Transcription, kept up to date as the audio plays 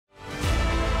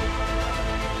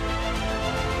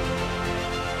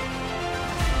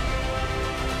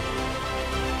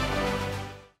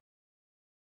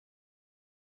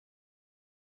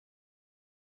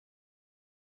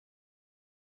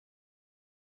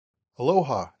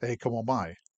Aloha,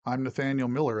 Kamomai. I'm Nathaniel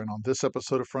Miller, and on this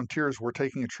episode of Frontiers, we're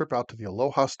taking a trip out to the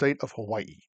Aloha State of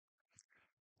Hawaii.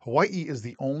 Hawaii is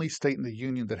the only state in the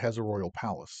Union that has a royal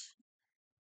palace.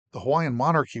 The Hawaiian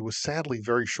monarchy was sadly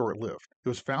very short-lived. It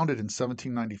was founded in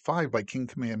 1795 by King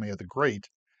Kamehameha the Great,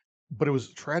 but it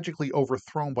was tragically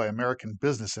overthrown by American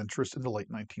business interests in the late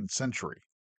 19th century.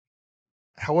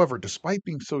 However, despite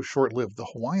being so short-lived, the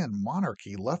Hawaiian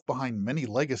monarchy left behind many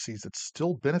legacies that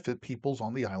still benefit peoples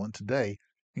on the island today,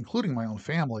 including my own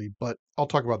family, but I'll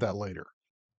talk about that later.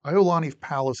 Iolani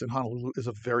Palace in Honolulu is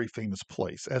a very famous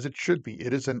place, as it should be.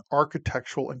 It is an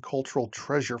architectural and cultural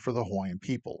treasure for the Hawaiian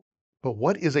people. But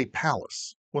what is a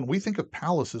palace? When we think of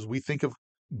palaces, we think of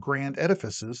grand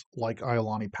edifices like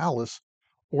Iolani Palace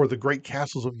or the great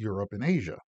castles of Europe and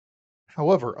Asia.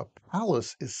 However, a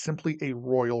palace is simply a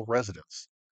royal residence.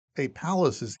 A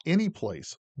palace is any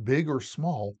place, big or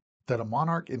small, that a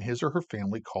monarch and his or her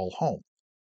family call home.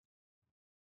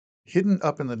 Hidden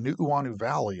up in the Nu'uanu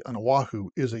Valley on Oahu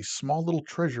is a small little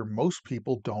treasure most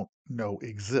people don't know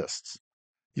exists.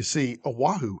 You see,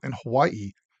 Oahu and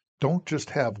Hawaii don't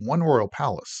just have one royal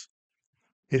palace,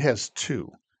 it has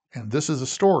two, and this is the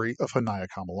story of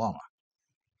Hānaiakamalama.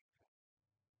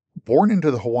 Born into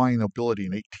the Hawaiian nobility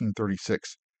in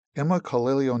 1836, Emma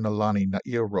Kaleleonalani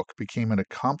Na'iarook became an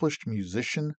accomplished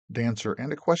musician, dancer,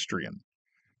 and equestrian.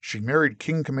 She married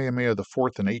King Kamehameha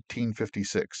IV in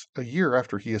 1856, a year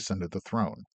after he ascended the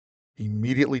throne.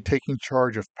 Immediately taking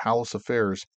charge of palace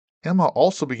affairs, Emma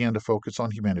also began to focus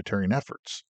on humanitarian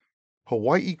efforts.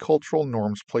 Hawaii cultural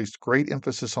norms placed great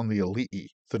emphasis on the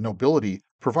elite, the nobility,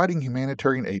 providing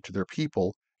humanitarian aid to their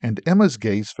people, and Emma's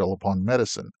gaze fell upon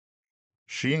medicine.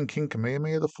 She and King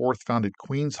Kamehameha IV founded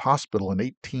Queen's Hospital in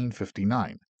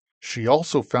 1859. She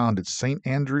also founded St.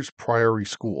 Andrew's Priory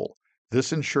School.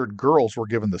 This ensured girls were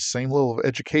given the same level of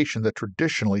education that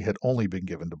traditionally had only been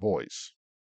given to boys.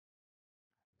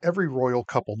 Every royal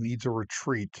couple needs a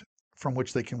retreat from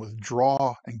which they can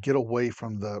withdraw and get away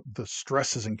from the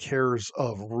stresses and cares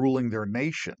of ruling their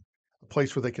nation, a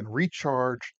place where they can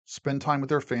recharge, spend time with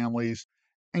their families,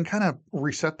 and kind of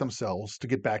reset themselves to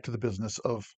get back to the business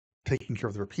of taking care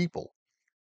of their people.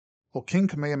 Well, King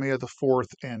Kamehameha IV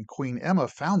and Queen Emma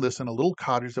found this in a little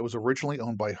cottage that was originally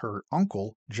owned by her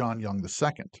uncle, John Young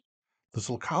II. This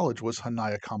little cottage was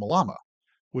Hānaiakamalama,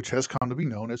 which has come to be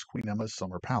known as Queen Emma's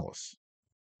Summer Palace.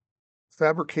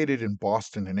 Fabricated in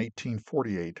Boston in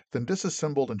 1848, then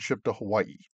disassembled and shipped to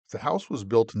Hawaii, the house was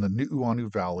built in the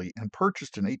Nu'uanu Valley and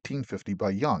purchased in 1850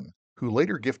 by Young, who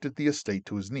later gifted the estate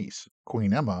to his niece,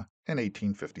 Queen Emma, in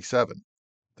 1857.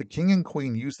 The king and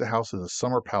queen used the house as a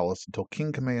summer palace until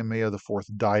King Kamehameha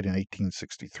IV died in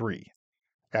 1863.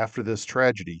 After this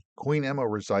tragedy, Queen Emma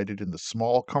resided in the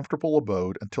small, comfortable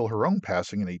abode until her own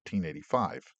passing in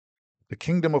 1885. The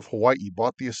Kingdom of Hawaii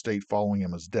bought the estate following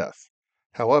Emma's death.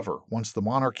 However, once the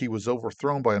monarchy was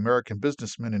overthrown by American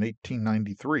businessmen in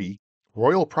 1893,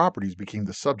 royal properties became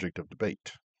the subject of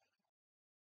debate.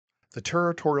 The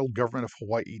territorial government of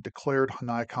Hawaii declared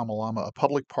Hānaiakamalama a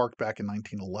public park back in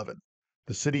 1911.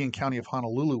 The city and county of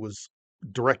Honolulu was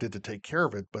directed to take care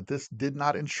of it, but this did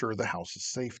not ensure the house's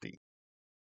safety.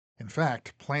 In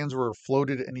fact, plans were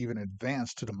floated and even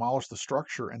advanced to demolish the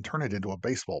structure and turn it into a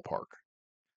baseball park.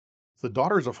 The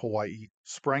Daughters of Hawaii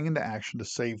sprang into action to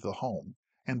save the home,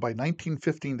 and by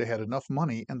 1915 they had enough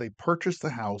money and they purchased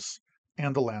the house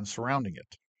and the land surrounding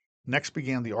it. Next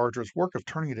began the arduous work of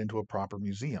turning it into a proper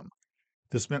museum.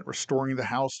 This meant restoring the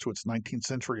house to its 19th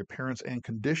century appearance and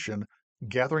condition,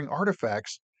 gathering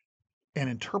artifacts and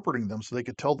interpreting them so they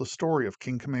could tell the story of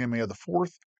King Kamehameha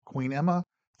IV, Queen Emma,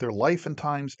 their life and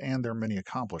times, and their many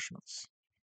accomplishments.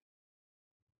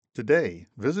 Today,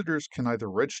 visitors can either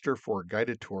register for a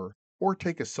guided tour or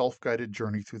take a self-guided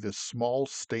journey through this small,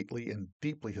 stately, and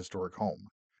deeply historic home.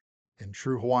 In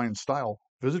true Hawaiian style,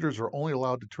 visitors are only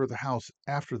allowed to tour the house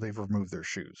after they've removed their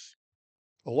shoes.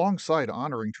 Alongside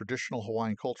honoring traditional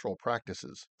Hawaiian cultural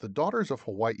practices, the Daughters of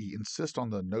Hawaii insist on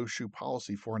the no-shoe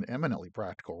policy for an eminently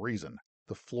practical reason.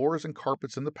 The floors and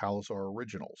carpets in the palace are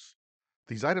originals.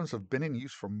 These items have been in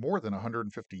use for more than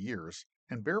 150 years,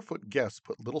 and barefoot guests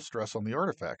put little stress on the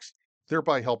artifacts,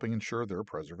 thereby helping ensure their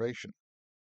preservation.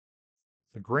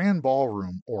 The Grand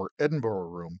Ballroom, or Edinburgh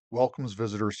Room, welcomes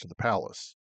visitors to the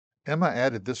palace. Emma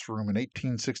added this room in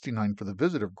 1869 for the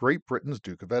visit of Great Britain's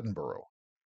Duke of Edinburgh.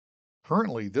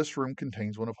 Currently, this room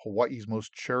contains one of Hawaii's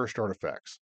most cherished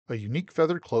artifacts, a unique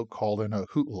feathered cloak called an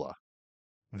ahu'ula.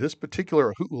 This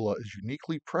particular ahu'ula is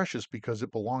uniquely precious because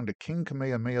it belonged to King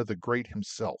Kamehameha the Great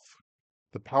himself.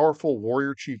 The powerful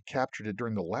warrior chief captured it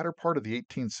during the latter part of the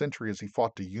 18th century as he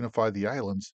fought to unify the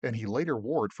islands, and he later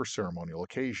wore it for ceremonial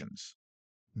occasions.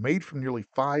 Made from nearly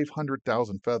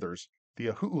 500,000 feathers, the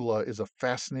ahu'ula is a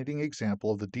fascinating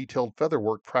example of the detailed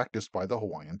featherwork practiced by the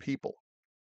Hawaiian people.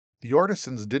 The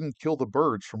artisans didn't kill the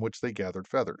birds from which they gathered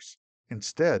feathers.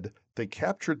 Instead, they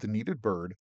captured the needed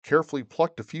bird, carefully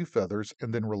plucked a few feathers,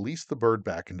 and then released the bird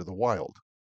back into the wild.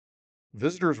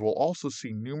 Visitors will also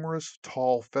see numerous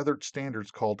tall feathered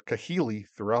standards called kahili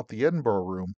throughout the Edinburgh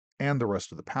Room and the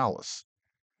rest of the palace.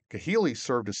 Kahili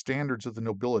served as standards of the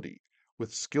nobility,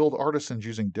 with skilled artisans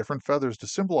using different feathers to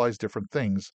symbolize different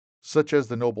things, such as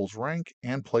the noble's rank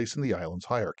and place in the island's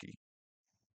hierarchy.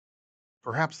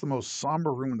 Perhaps the most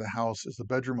somber room in the house is the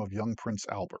bedroom of young Prince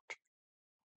Albert.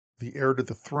 The heir to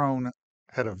the throne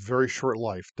had a very short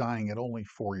life, dying at only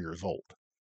 4 years old.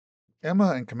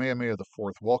 Emma and Kamehameha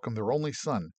IV welcomed their only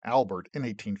son, Albert, in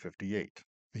 1858.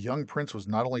 The young prince was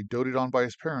not only doted on by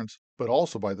his parents, but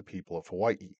also by the people of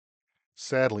Hawaii.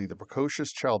 Sadly, the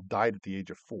precocious child died at the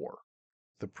age of 4.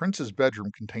 The prince's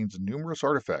bedroom contains numerous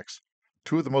artifacts,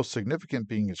 two of the most significant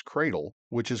being his cradle,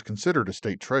 which is considered a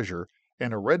state treasure,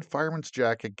 and a red fireman's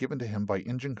jacket given to him by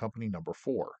Engine Company Number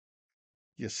 4.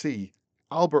 You see,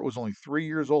 Albert was only 3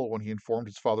 years old when he informed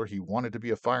his father he wanted to be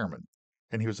a fireman,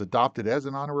 and he was adopted as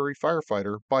an honorary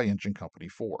firefighter by Engine Company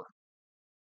 4.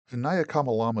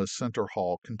 Hānaiakamalama's center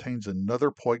hall contains another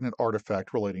poignant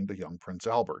artifact relating to young Prince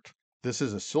Albert. This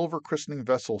is a silver christening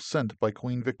vessel sent by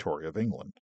Queen Victoria of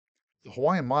England. The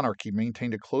Hawaiian monarchy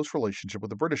maintained a close relationship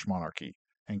with the British monarchy,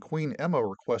 and Queen Emma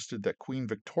requested that Queen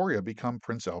Victoria become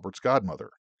Prince Albert's godmother.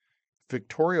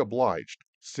 Victoria obliged,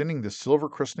 sending the silver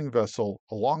christening vessel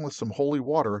along with some holy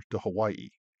water to Hawaii.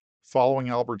 Following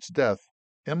Albert's death,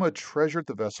 Emma treasured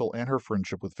the vessel and her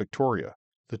friendship with Victoria.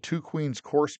 The two queens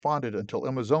corresponded until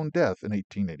Emma's own death in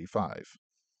 1885.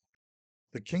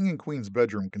 The king and queen's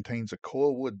bedroom contains a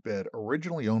koa wood bed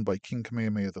originally owned by King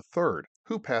Kamehameha III,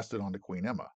 who passed it on to Queen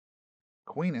Emma.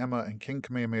 Queen Emma and King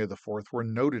Kamehameha IV were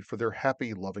noted for their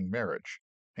happy, loving marriage,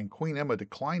 and Queen Emma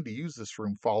declined to use this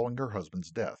room following her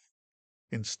husband's death.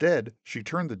 Instead, she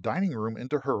turned the dining room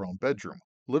into her own bedroom,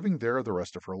 living there the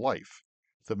rest of her life.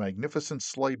 The magnificent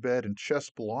sleigh bed and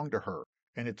chest belonged to her,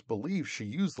 and it's believed she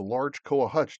used the large koa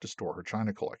hutch to store her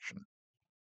china collection.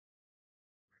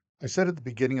 I said at the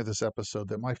beginning of this episode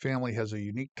that my family has a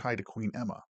unique tie to Queen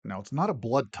Emma. Now, it's not a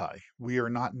blood tie. We are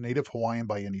not native Hawaiian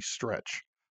by any stretch.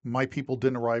 My people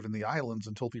didn't arrive in the islands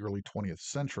until the early 20th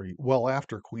century, well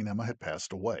after Queen Emma had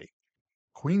passed away.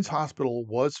 Queen's Hospital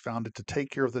was founded to take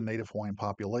care of the native Hawaiian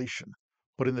population,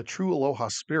 but in the true Aloha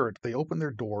spirit, they opened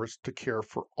their doors to care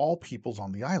for all peoples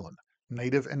on the island,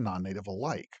 native and non-native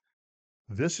alike.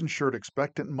 This ensured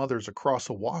expectant mothers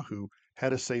across Oahu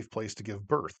had a safe place to give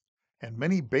birth, and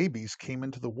many babies came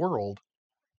into the world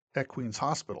at Queen's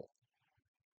Hospital,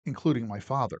 including my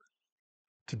father.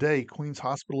 Today, Queen's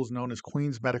Hospital is known as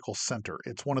Queen's Medical Center.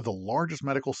 It's one of the largest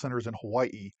medical centers in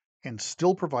Hawaii and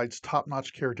still provides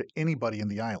top-notch care to anybody in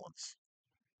the islands.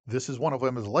 This is one of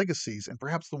Emma's legacies and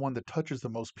perhaps the one that touches the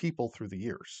most people through the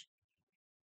years.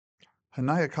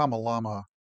 Hānaiakamalama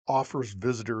offers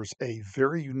visitors a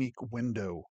very unique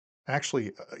window,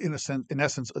 actually, in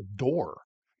essence, a door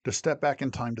to step back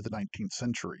in time to the 19th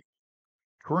century.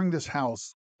 Touring this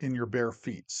house in your bare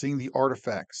feet, seeing the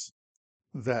artifacts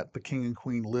that the king and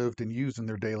queen lived and used in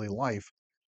their daily life,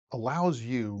 allows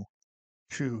you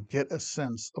to get a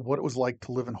sense of what it was like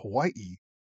to live in Hawaii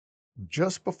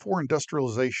just before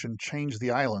industrialization changed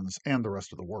the islands and the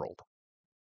rest of the world.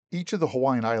 Each of the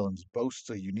Hawaiian islands boasts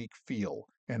a unique feel,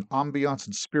 an ambiance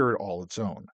and spirit all its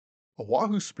own.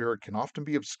 Oahu's spirit can often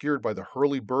be obscured by the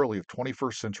hurly-burly of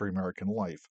 21st century American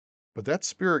life, but that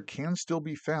spirit can still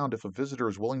be found if a visitor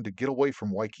is willing to get away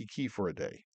from Waikiki for a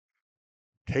day.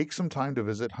 Take some time to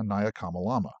visit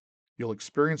Hānaiakamalama. You'll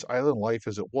experience island life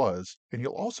as it was, and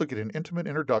you'll also get an intimate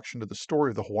introduction to the story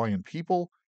of the Hawaiian people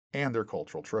and their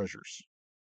cultural treasures.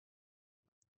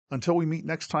 Until we meet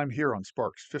next time here on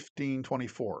Sparks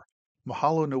 1524,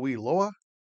 mahalo nui loa,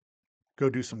 go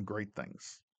do some great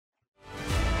things.